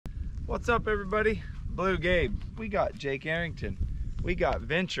What's up, everybody? Bluegabe. We got Jake Arrington. We got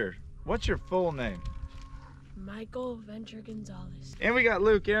Venture. What's your full name? Michael Venture Gonzalez. And we got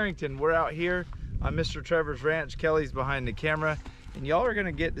Luke Arrington. We're out here on Mr. Trevor's ranch. Kelly's behind the camera. And y'all are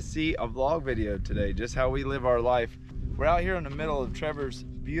gonna get to see a vlog video today, just how we live our life. We're out here in the middle of Trevor's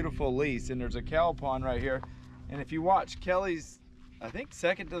beautiful lease, and there's a cow pond right here. And if you watch Kelly's, I think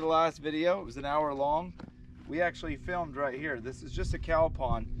second to the last video, it was an hour long, we actually filmed right here. This is just a cow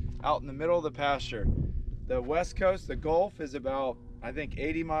pond out in the middle of the pasture. The west coast, the Gulf, is about, I think,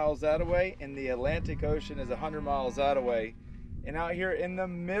 80 miles that way, and the Atlantic Ocean is 100 miles that way. And out here in the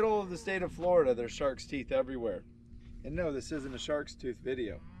middle of the state of Florida, there's shark's teeth everywhere. And no, this isn't a shark's tooth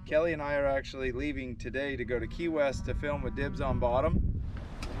video. Kelly and I are actually leaving today to go to Key West to film with Dibs on Bottom.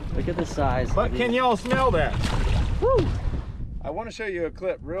 Look at the size. But can y'all smell that? Woo! I want to show you a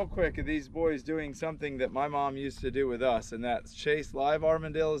clip real quick of these boys doing something that my mom used to do with us, and that's chase live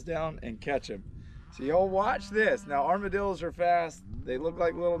armadillos down and catch them. So y'all watch this. Now, armadillos are fast. They look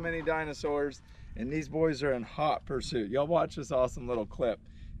like little mini dinosaurs, and these boys are in hot pursuit. Y'all watch this awesome little clip.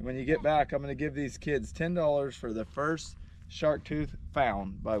 And when you get back, I'm going to give these kids $10 for the first shark tooth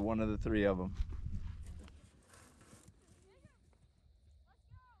found by one of the three of them.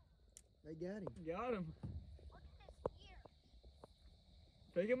 They got him. Got him.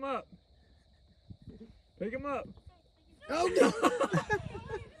 Pick him up. Pick him up. Oh no!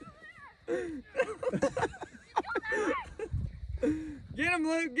 Get him,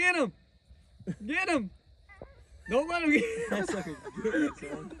 Luke. Get him. Get him. Don't let him get him. That's like a good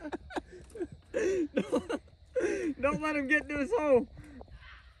son. Don't let him get to his hole.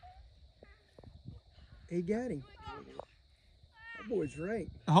 He got him. That boy's right.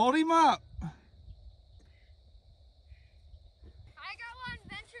 Hold him up. I got one,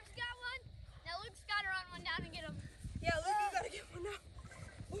 Venture's got one. Now Luke's got to run one down and get him. Yeah, Luke, you gotta get one now.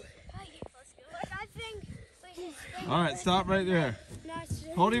 Let's go. Look, I think. All right, stop right there. Nice.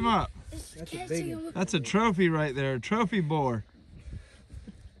 Hold him up. That's a big one. That's a trophy right there, a trophy boar.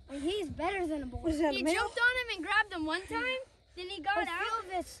 He's better than a boy. Was that a He male? jumped on him and grabbed him one time. Then he got out. I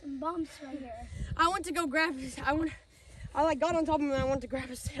feel this bumps right here. I went to go grab his. I like got on top of him and I went to grab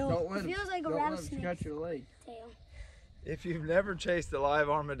his tail. Don't let It him. feels like a Don't let him rattlesnake scratch your leg. tail. If you've never chased a live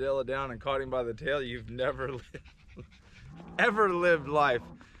armadillo down and caught him by the tail, you've never ever lived life.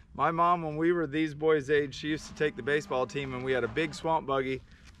 My mom, when we were these boys' age, she used to take the baseball team, and we had a big swamp buggy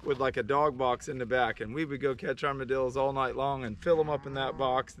with like a dog box in the back, and we would go catch armadillos all night long and fill them up in that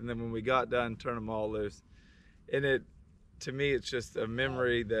box, and then when we got done, turn them all loose. And it, to me, it's just a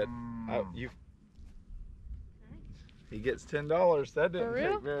memory that he gets $10. That didn't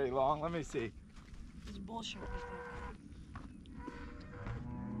take very long. Let me see. It's bullshit.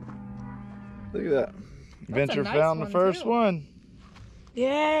 Look at that. Venture nice found the one, first too. one.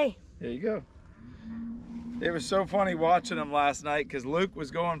 Yay! There you go. It was so funny watching them last night because Luke was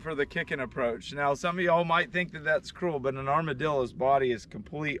going for the kicking approach. Now, some of y'all might think that that's cruel, but an armadillo's body is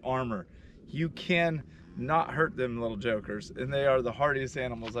complete armor. You can not hurt them little jokers, and they are the hardiest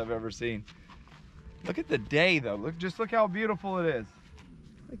animals I've ever seen. Look at the day, though. Just look how beautiful it is.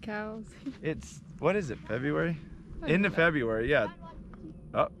 The cows. It's, what is it, February? Into February, yeah.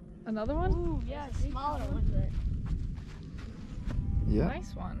 Oh, Another one? Ooh, yeah, smaller one, but. yeah.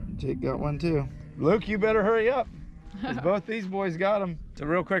 Nice one. Jake got one too. Luke, you better hurry up, because both these boys got them. So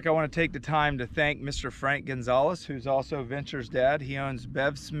real quick, I want to take the time to thank Mr. Frank Gonzalez, who's also Venture's dad. He owns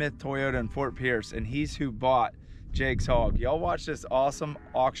Bev Smith Toyota in Fort Pierce, and he's who bought Jake's hog. Y'all watch this awesome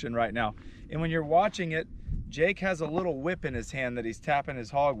auction right now. And when you're watching it, Jake has a little whip in his hand that he's tapping his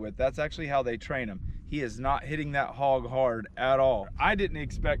hog with. That's actually how they train him. He is not hitting that hog hard at all. I didn't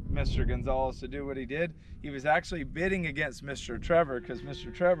expect Mr. Gonzalez to do what he did. He was actually bidding against Mr. Trevor because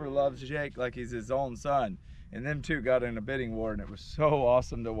Mr. Trevor loves Jake like he's his own son. And them two got in a bidding war, and it was so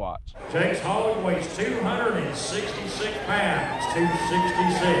awesome to watch. Jake's hog weighs 266 pounds,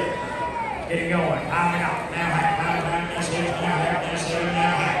 266. Get it going. High out. Now high. Now 6. Now high. Now 7.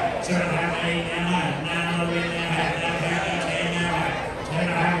 Now high. 7 and a half. 8. Now high. 9. 11. Now high. Now 10. Now high. 10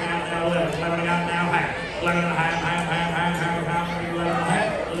 and a half. Now 11. 11 and a half. Now high. 11 and a half. 11 and a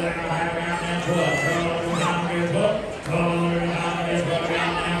half. 11 and a half. Now 12. 12 down to 12. 12 down to 12.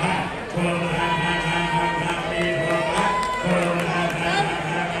 Now high. 12 and a half. Now 12 and a half.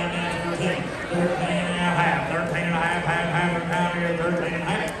 13 and a half, 13 and a half, half, 13 and a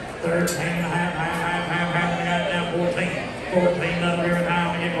half, 13 and a half, we got it now 14, 14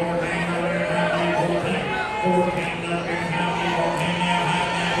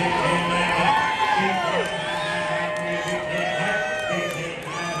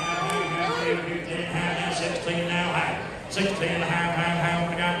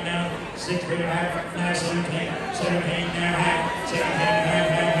 16 and a half, now 17, 17 now half, 17 and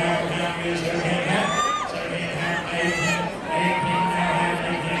a half, now is 17 and a half, 17 and a half, 18, 18 now half,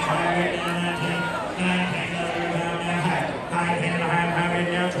 18, 19, 19 now half, 19 and a half,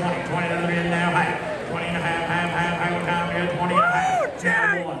 is now 20, 20 now half, 20 and a half, half, time is 20 and a half,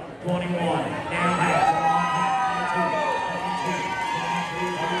 now 21 now half.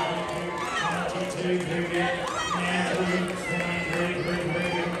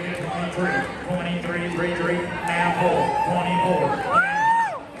 Now 4, 24.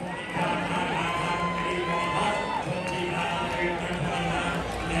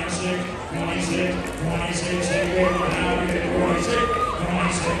 Now 6, 26, 26, 26.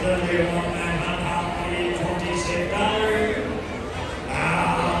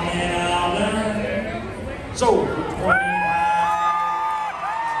 So 20.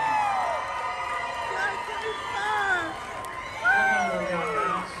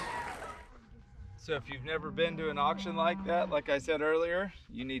 So if you've never been to an auction like that, like I said earlier,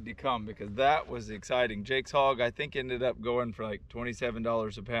 you need to come because that was exciting. Jake's hog, I think, ended up going for like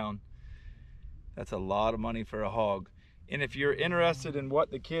 $27 a pound. That's a lot of money for a hog. And if you're interested in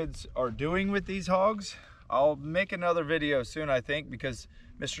what the kids are doing with these hogs, I'll make another video soon, I think, because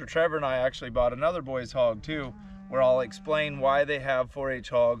Mr. Trevor and I actually bought another boy's hog too, where I'll explain why they have 4-H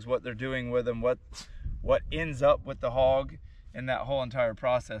hogs, what they're doing with them, what ends up with the hog, and that whole entire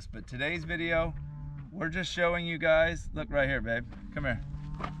process. But today's video, we're just showing you guys, look right here, babe, come here.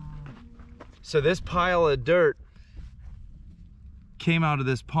 So this pile of dirt came out of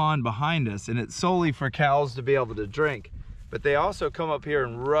this pond behind us, and it's solely for cows to be able to drink. But they also come up here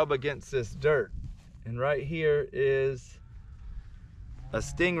and rub against this dirt. And right here is a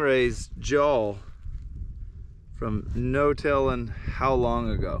stingray's jaw from no telling how long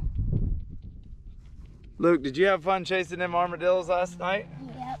ago. Luke, did you have fun chasing them armadillos last night?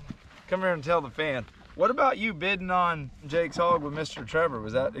 Yep. Come here and tell the fan. What about you bidding on Jake's hog with Mr. Trevor?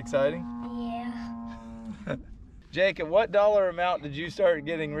 Was that exciting? Yeah. Jake, at what dollar amount did you start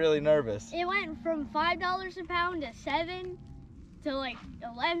getting really nervous? It went from $5 a pound to 7 to like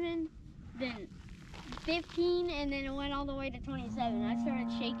 11, then 15, and then it went all the way to 27. I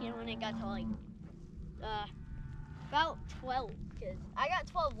started shaking when it got to like about 12, because I got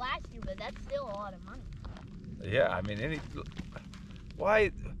 12 last year, but that's still a lot of money. Yeah, I mean,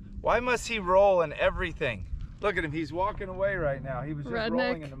 why must he roll in everything? Look at him, he's walking away right now. He was just Redneck.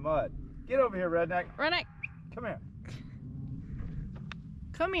 rolling in the mud. Get over here, redneck. Redneck, Come here.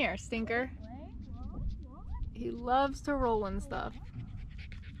 come here, stinker. He loves to roll in stuff.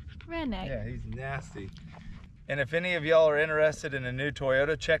 Redneck. Yeah, he's nasty. And if any of y'all are interested in a new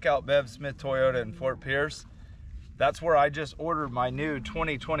Toyota, check out Bev Smith Toyota in Fort Pierce. That's where I just ordered my new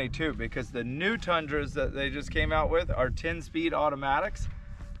 2022, because the new Tundras that they just came out with are 10-speed automatics.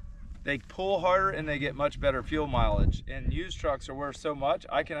 They pull harder and they get much better fuel mileage. And used trucks are worth so much,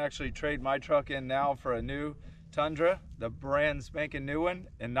 I can actually trade my truck in now for a new Tundra, the brand spanking new one,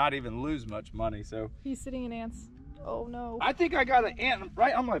 and not even lose much money. So He's sitting in ants. Oh no. I think I got an ant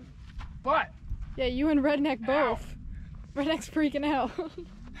right on my butt. Yeah, you and Redneck both. Redneck's freaking out.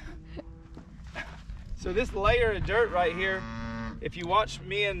 So this layer of dirt right here, if you watched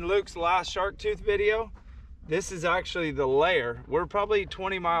me and Luke's last shark tooth video, this is actually the layer. We're probably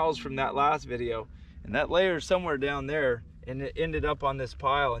 20 miles from that last video, and that layer is somewhere down there, and it ended up on this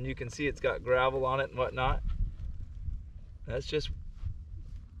pile, and you can see it's got gravel on it and whatnot. That's just,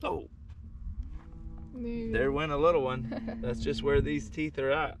 oh, there went a little one. That's just where these teeth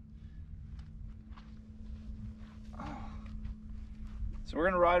are at. So we're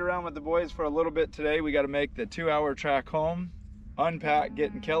gonna ride around with the boys for a little bit today. We gotta make the 2-hour track home, unpack,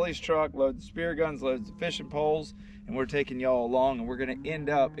 get in Kelly's truck, load the spear guns, load the fishing poles, and we're taking y'all along, and we're gonna end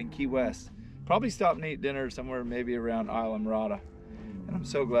up in Key West. Probably stop and eat dinner somewhere maybe around Islamorada. And I'm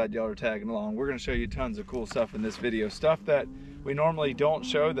so glad y'all are tagging along. We're gonna show you tons of cool stuff in this video, stuff that we normally don't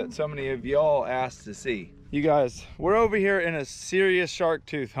show that so many of y'all asked to see. You guys, we're over here in a serious shark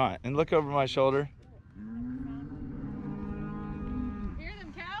tooth hunt, and look over my shoulder.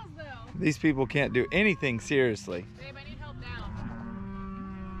 These people can't do anything seriously. Babe, I need help down.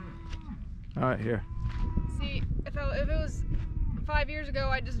 All right, here. See, if it was 5 years ago,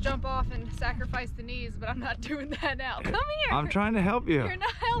 I'd just jump off and sacrifice the knees, but I'm not doing that now. Come here. I'm trying to help you. You're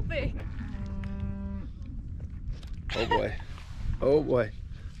not helping. Oh boy. Oh boy.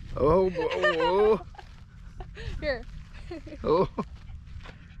 Oh boy. Oh. Here. Oh.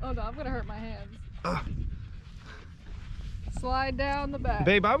 Oh no, I'm gonna hurt my hands. Slide down the back.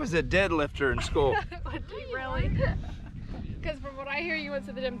 Babe, I was a deadlifter in school. Really? Because from what I hear, you went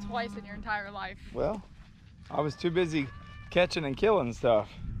to the gym twice in your entire life. Well, I was too busy catching and killing stuff.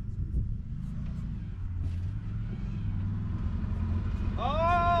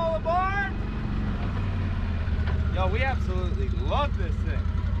 All aboard! Yo, we absolutely love this thing.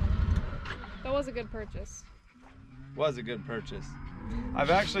 That was a good purchase. Was a good purchase.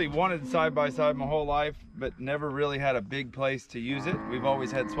 I've actually wanted side-by-side my whole life, but never really had a big place to use it. We've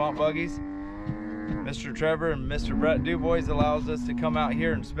always had swamp buggies. Mr. Trevor and Mr. Brett Dubois allows us to come out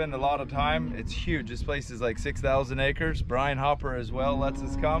here and spend a lot of time. It's huge. This place is like 6,000 acres. Brian Hopper as well lets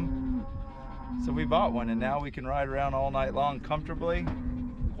us come. So we bought one, and now we can ride around all night long comfortably,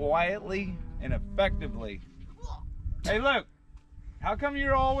 quietly, and effectively. Hey, Luke, how come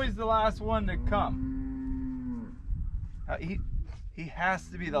you're always the last one to come? He has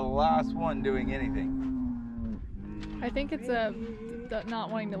to be the last one doing anything. I think it's the not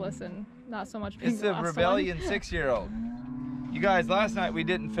wanting to listen, not so much being It's the a last rebellion one. 6-year-old. You guys, last night we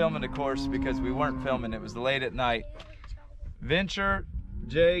didn't film it, of course, because we weren't filming. It was late at night. Venture,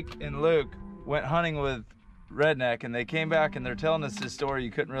 Jake, and Luke went hunting with Redneck, and they came back and they're telling us this story.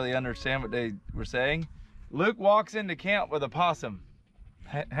 You couldn't really understand what they were saying. Luke walks into camp with a possum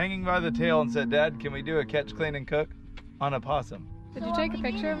hanging by the tail and said, "Dad, can we do a catch, clean, and cook on a possum?" Did you take a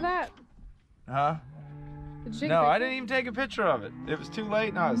picture of that? Huh? Did you take a No, I picture? didn't even take a picture of it. It was too late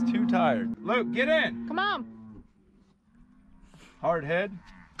and I was too tired. Luke, get in. Come on. Hard head.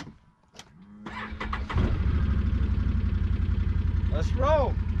 Let's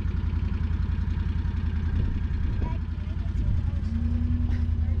roll.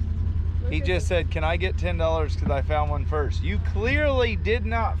 He just said, "Can I get $10 because I found one first?" You clearly did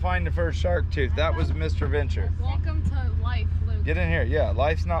not find the first shark tooth. That was Mr. Venture. Welcome to life, Luke. Get in here. Yeah,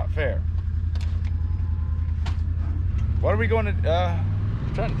 life's not fair. What are we going to,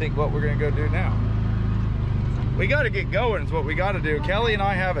 I'm trying to think what we're going to go do now. We got to get going is what we got to do. Kelly and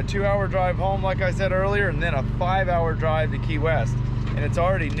I have a 2-hour drive home, like I said earlier, and then a 5-hour drive to Key West. And it's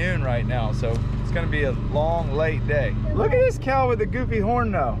already noon right now, so it's going to be a long, late day. Look at this cow with the goofy horn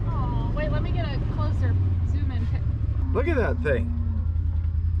now. Oh, wait, let me get a closer zoom in pic. Look at that thing.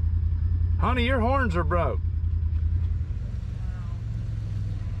 Honey, your horns are broke.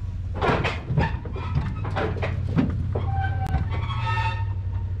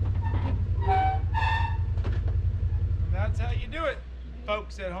 That's how you do it,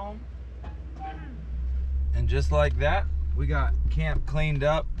 folks at home. And just like that, we got camp cleaned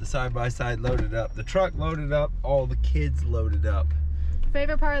up, the side-by-side loaded up, the truck loaded up, all the kids loaded up.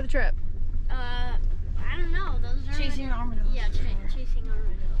 Favorite part of the trip? I don't know. Those are Chasing armadillos. Yeah, chasing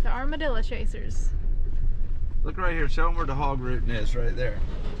armadillos. The armadillo chasers. Look right here, show them where the hog rootin' is right there.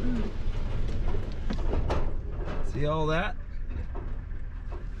 See all that?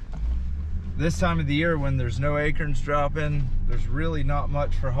 This time of the year when there's no acorns dropping, there's really not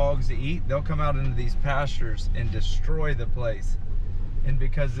much for hogs to eat. They'll come out into these pastures and destroy the place. And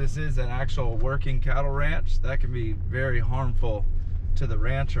because this is an actual working cattle ranch, that can be very harmful to the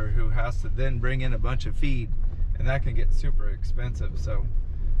rancher who has to then bring in a bunch of feed, and that can get super expensive. So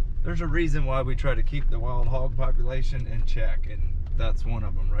there's a reason why we try to keep the wild hog population in check, and that's one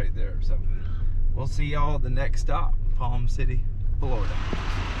of them right there. So we'll see y'all at the next stop, Palm City, Florida.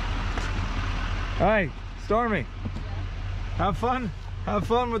 Hi, Stormy. Have fun. Have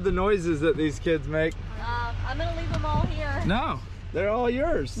fun with the noises that these kids make. I'm gonna leave them all here. No, they're all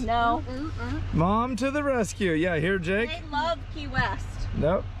yours. No. Mom to the rescue. Yeah, here, Jake. They love Key West.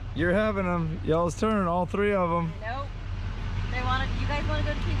 Nope, you're having them. Y'all's turn, all 3 of them. Nope. They want to. You guys want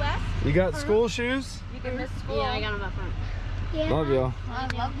to go to Key West? You got school shoes? You can miss school. Yeah, I got them up front. Yeah. Love y'all. I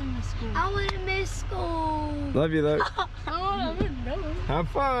love them in school. I want to miss school. Love you, though. I don't know. Have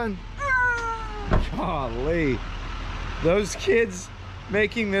fun. Golly. Those kids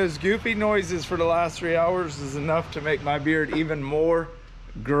making those goofy noises for the last 3 hours is enough to make my beard even more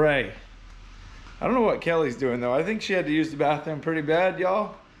gray. I don't know what Kelly's doing though. I think she had to use the bathroom pretty bad,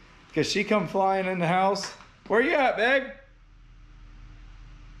 y'all, because she come flying in the house. Where you at, babe?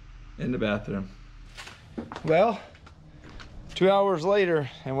 In the bathroom. Well, 2 hours later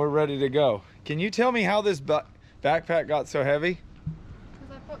and we're ready to go. Can you tell me how this backpack got so heavy?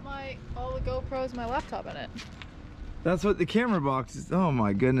 Because I put all the GoPros, my laptop in it. That's what the camera box is. Oh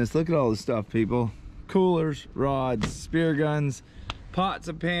my goodness, look at all the stuff, people. Coolers, rods, spear guns, pots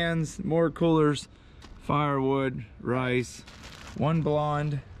and pans, more coolers, firewood, rice, one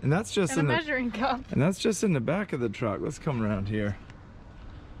blonde, and that's just And in a the measuring cup. and that's just in the back of the truck. Let's come around here.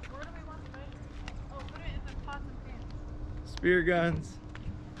 Where do we want to put it? Oh, put it in the pots and pans. Spear guns,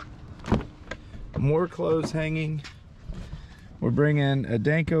 more clothes hanging. We're bringing a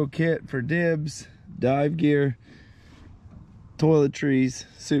Danko kit for dibs, dive gear, toiletries,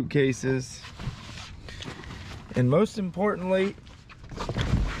 suitcases, and most importantly,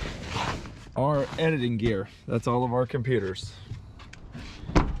 our editing gear. That's all of our computers.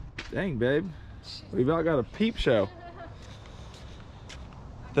 Dang, babe. We about got a peep show.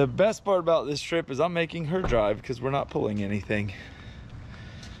 The best part about this trip is I'm making her drive because we're not pulling anything.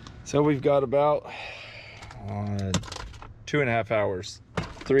 So we've got about 2.5 hours,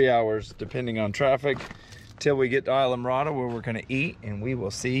 3 hours, depending on traffic, till we get to Islamorada, where we're gonna eat, and we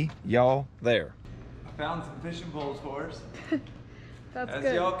will see y'all there. I found some fishing poles for us. That's As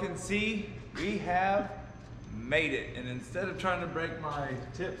good. y'all can see, we have made it. And instead of trying to break my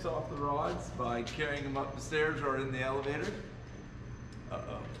tips off the rods by carrying them up the stairs or in the elevator,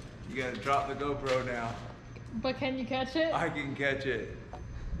 you gotta drop the GoPro now. But can you catch it? I can catch it.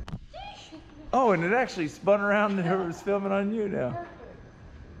 Oh, and it actually spun around and it was filming on you now.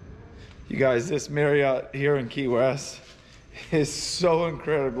 You guys, this Marriott here in Key West is so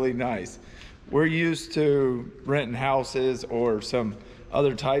incredibly nice. We're used to renting houses or some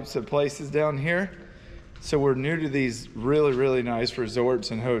other types of places down here. So we're new to these really, really nice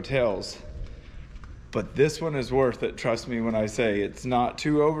resorts and hotels. But this one is worth it, trust me when I say. It's not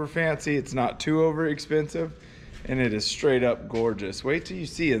too over fancy, it's not too over expensive, and it is straight up gorgeous. Wait till you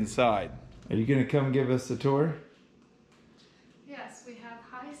see inside. Are you gonna come give us a tour? Yes, we have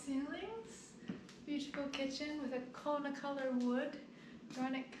high ceilings, beautiful kitchen with a Kona color wood,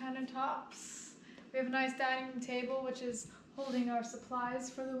 granite countertops. We have a nice dining room table, which is holding our supplies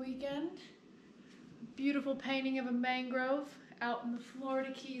for the weekend. Beautiful painting of a mangrove out in the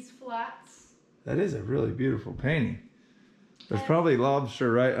Florida Keys flats. That is a really beautiful painting. There's probably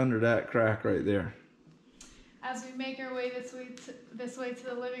lobster right under that crack right there. As we make our way this way to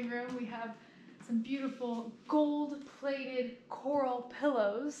the living room, we have some beautiful gold-plated coral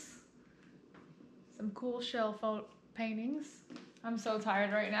pillows. Some cool shell paintings. I'm so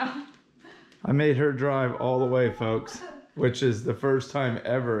tired right now. I made her drive all the way, folks, which is the first time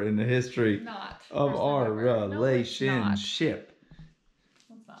ever in the history of our relationship.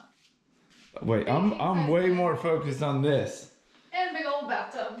 Wait, I'm way more focused on this. And big old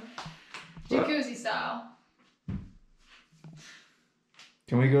bathtub. Jacuzzi style.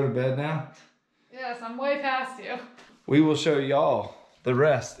 Can we go to bed now? Yes, I'm way past you. We will show y'all the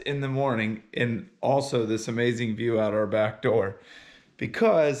rest in the morning, and also this amazing view out our back door,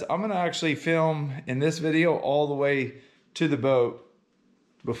 because I'm gonna actually film in this video all the way to the boat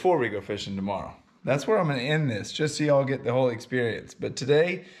before we go fishing tomorrow. That's where I'm gonna end this, just so y'all get the whole experience. But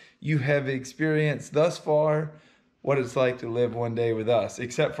today, you have experienced thus far what it's like to live one day with us,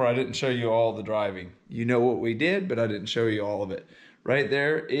 except for I didn't show you all the driving. You know what we did, but I didn't show you all of it. Right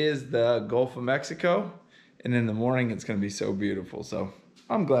there is the Gulf of Mexico, and in the morning it's gonna be so beautiful. So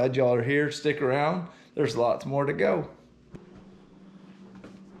I'm glad y'all are here. Stick around. There's lots more to go.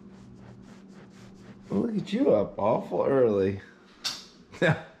 Well, look at you up awful early.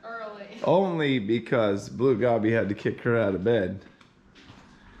 Early. Only because Bluegabe had to kick her out of bed.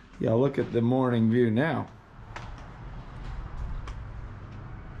 Y'all look at the morning view now.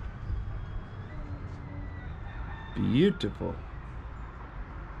 Beautiful.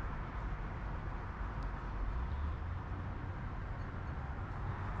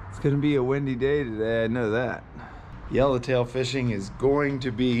 It's gonna be a windy day today, I know that. Yellowtail fishing is going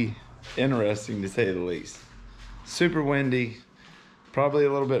to be interesting to say the least. Super windy, probably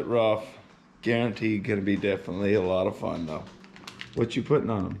a little bit rough. Guaranteed gonna be definitely a lot of fun though. What you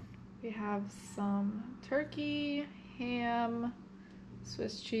putting on them? We have some turkey, ham,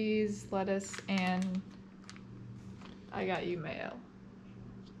 Swiss cheese, lettuce, and I got you mayo.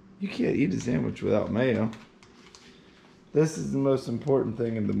 You can't eat a sandwich without mayo. This is the most important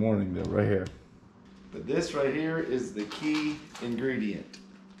thing in the morning though, right here. But this right here is the key ingredient.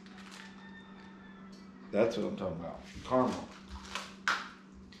 That's what I'm talking about. Caramel.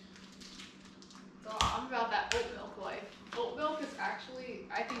 So I'm about that oat milk life. Oat milk is actually,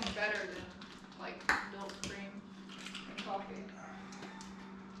 I think, better than like milk, cream, and coffee.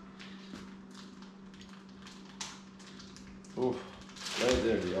 Oof, right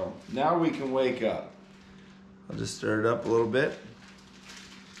there, y'all. Now we can wake up. I'll just stir it up a little bit.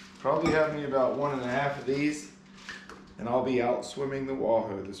 Probably have me about 1.5 of these, and I'll be out swimming the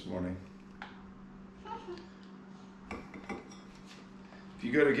Wahoo this morning. If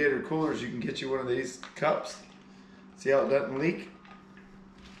you go to Gator Coolers, you can get you one of these cups. See how it doesn't leak?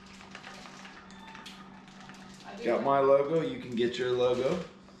 Got my logo, you can get your logo.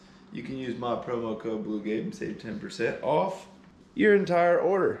 You can use my promo code Bluegabe and save 10% off your entire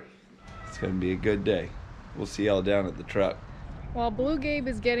order. It's gonna be a good day. We'll see y'all down at the truck. While Bluegabe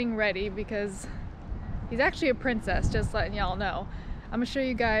is getting ready, because he's actually a princess, just letting y'all know, I'm gonna show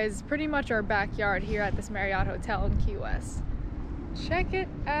you guys pretty much our backyard here at this Marriott Hotel in Key West. Check it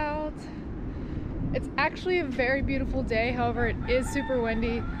out. It's actually a very beautiful day, however it is super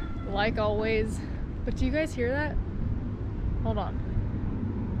windy. like always. But do you guys hear that? Hold on.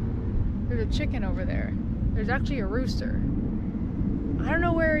 There's a chicken over there. There's actually a rooster. I don't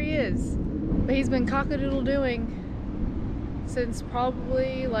know where he is, but he's been cock-a-doodle-doing since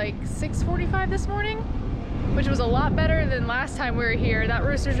probably like 6:45 this morning, which was a lot better than last time we were here. That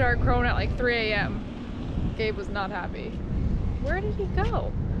rooster started crowing at like 3 a.m. Gabe was not happy. Where did he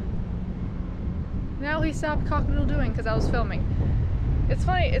go? Now he stopped cock-a-doodle-doing because I was filming. It's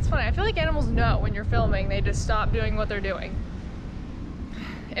funny, it's funny. I feel like animals know when you're filming, they just stop doing what they're doing.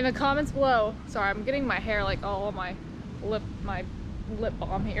 In the comments below, sorry, I'm getting my hair like all on my lip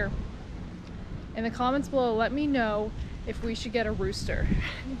balm here. In the comments below, let me know if we should get a rooster.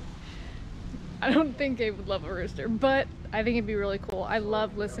 I don't think Gabe would love a rooster, but I think it'd be really cool. I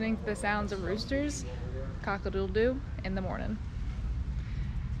love listening to the sounds of roosters cock-a-doodle-doo in the morning.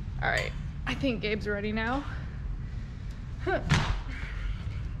 All right, I think Gabe's ready now. Huh.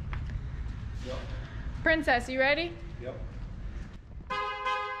 Yep. Princess, you ready? Yep.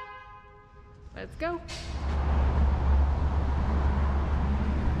 Let's go.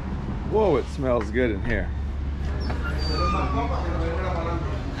 Whoa, it smells good in here. I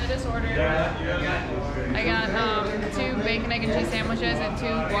just ordered. I got 2 bacon, egg, and cheese sandwiches and 2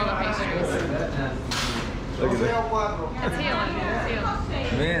 guava pastries. Look at that. It's healing. It's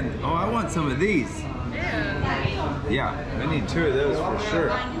healing. Man, oh, I want some of these. Yeah. Yeah, I need 2 of those for sure.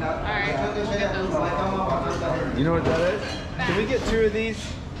 Alright, we'll get those. You know what that is? Can we get 2 of these?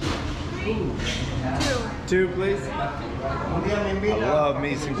 2, please. I love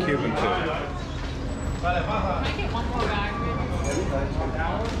me some Cuban food. Can I get 1 more bag, maybe?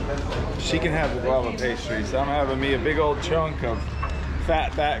 She can have the guava pastries. I'm having me a big old chunk of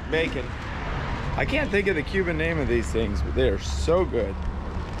fat back bacon. I can't think of the Cuban name of these things, but they are so good.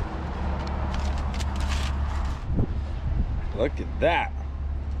 Look at that.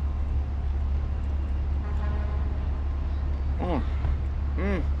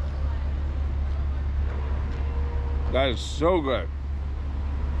 That is so good.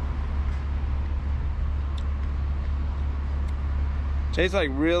 Tastes like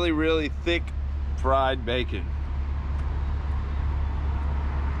really, really thick fried bacon.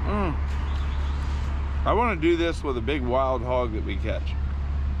 I want to do this with a big wild hog that we catch.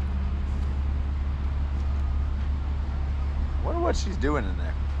 Wonder what she's doing in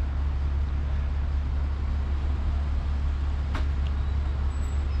there.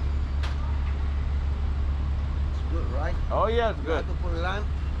 It's good, right? Oh yeah, it's You good. have to put lime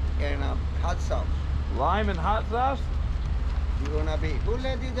and hot sauce. Lime and hot sauce? You're gonna be, who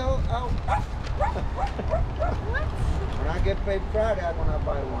let you go out? When I get paid Friday, I'm gonna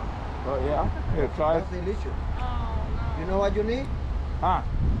buy one. Oh yeah? Here, try it. That's delicious. Oh, no. You know what you need? Huh?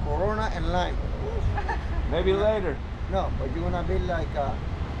 Corona and lime. Maybe later. No, but you're gonna be like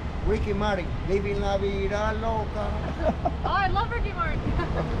Ricky Martin, living la vida loca. Oh, I love Ricky Martin.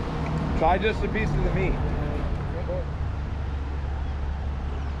 Try just a piece of the meat.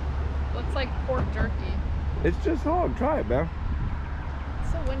 Looks like pork jerky. It's just hog. Try it, man.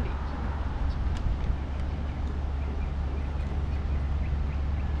 It's so windy.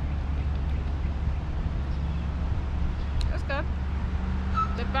 That's good.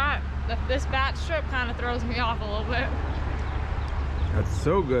 This bat strip kind of throws me off a little bit. That's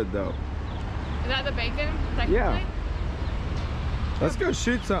so good, though. Is that the bacon, technically? Yeah. Let's go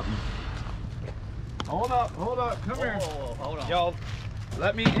shoot something. Hold up, come here. Hold on. Y'all,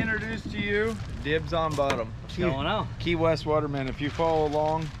 let me introduce to you Dibs on Bottom. What's going on? Key West Waterman. If you follow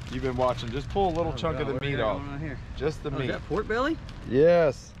along, you've been watching. Just pull a little chunk of the what do we meat got off. going on here? Just the Oh, meat. is that pork belly?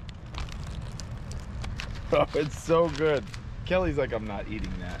 Yes. Oh, it's so good. Kelly's like, I'm not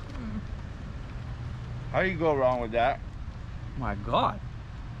eating that. How do you go wrong with that? My God.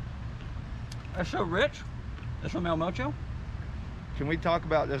 That's so rich. That's from El Mocho? Can we talk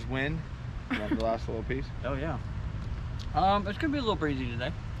about this wind? Want the last little piece? Oh, yeah. It's gonna be a little breezy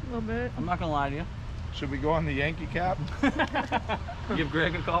today. A little bit. I'm not gonna lie to you. Should we go on the Yankee cap? Give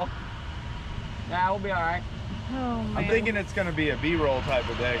Greg a call. Nah, we'll be all right. Oh, man. I'm thinking it's gonna be a B-roll type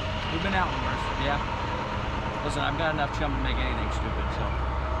of day. We've been out worse. Yeah. Listen, I've got enough chum to make anything stupid, so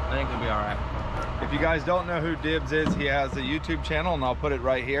I think we'll be all right. If you guys don't know who Dibs is, he has a YouTube channel, and I'll put it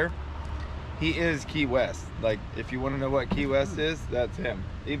right here. He is Key West. Like, if you want to know what Key West is, that's him.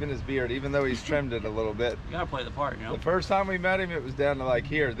 Even his beard, even though he's trimmed it a little bit. You gotta play the part, you know? The first time we met him, it was down to like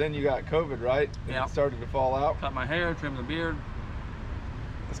here. Then you got COVID, right? And Yeah. it started to fall out. Cut my hair, trim the beard.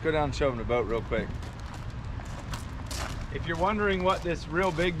 Let's go down and show him the boat real quick. If you're wondering what this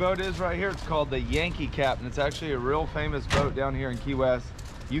real big boat is right here, it's called the Yankee Cap, and it's actually a real famous boat down here in Key West.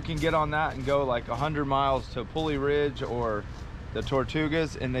 You can get on that and go like 100 miles to Pulley Ridge or the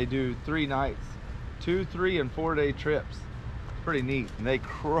Tortugas, and they do 3 nights, 2, 3, and 4 day trips. Pretty neat, and they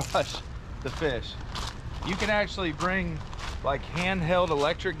crush the fish. You can actually bring like handheld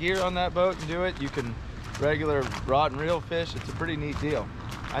electric gear on that boat and do it. You can regular rod and reel fish. It's a pretty neat deal.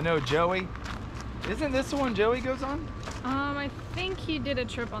 I know Joey, isn't this the one Joey goes on? I think he did a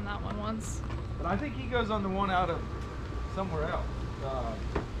trip on that one once. But I think he goes on the one out of somewhere else.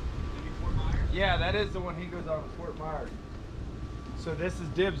 Yeah, that is the one he goes on with Fort Myers. So this is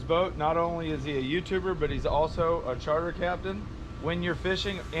Dib's boat. Not only is he a YouTuber, but he's also a charter captain. When you're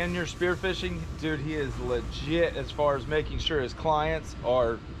fishing and you're spearfishing, dude, he is legit as far as making sure his clients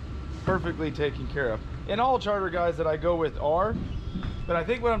are perfectly taken care of. And all charter guys that I go with are, but I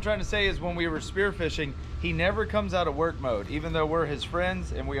think what I'm trying to say is when we were spearfishing, he never comes out of work mode. Even though we're his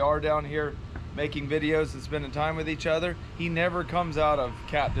friends and we are down here making videos and spending time with each other, he never comes out of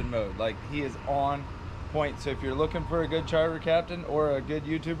captain mode. Like, he is on point. So if you're looking for a good charter captain or a good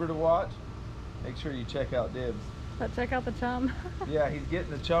YouTuber to watch, make sure you check out Dibs. But check out the chum. Yeah, he's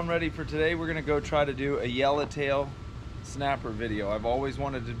getting the chum ready for today. We're gonna go try to do a yellowtail snapper video. I've always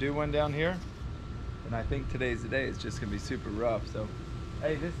wanted to do one down here, and I think today's the day. It's just gonna be super rough. So,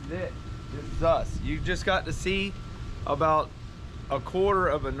 hey, this is it. This is us. You just got to see about a quarter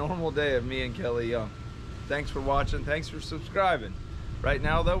of a normal day of me and Kelly Young. Thanks for watching. Thanks for subscribing. Right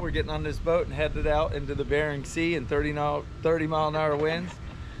now, though, we're getting on this boat and headed out into the Bering Sea in 30 mile an hour winds.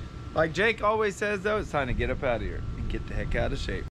 Like Jake always says, though, it's time to get up out of here and get the heck out of shape.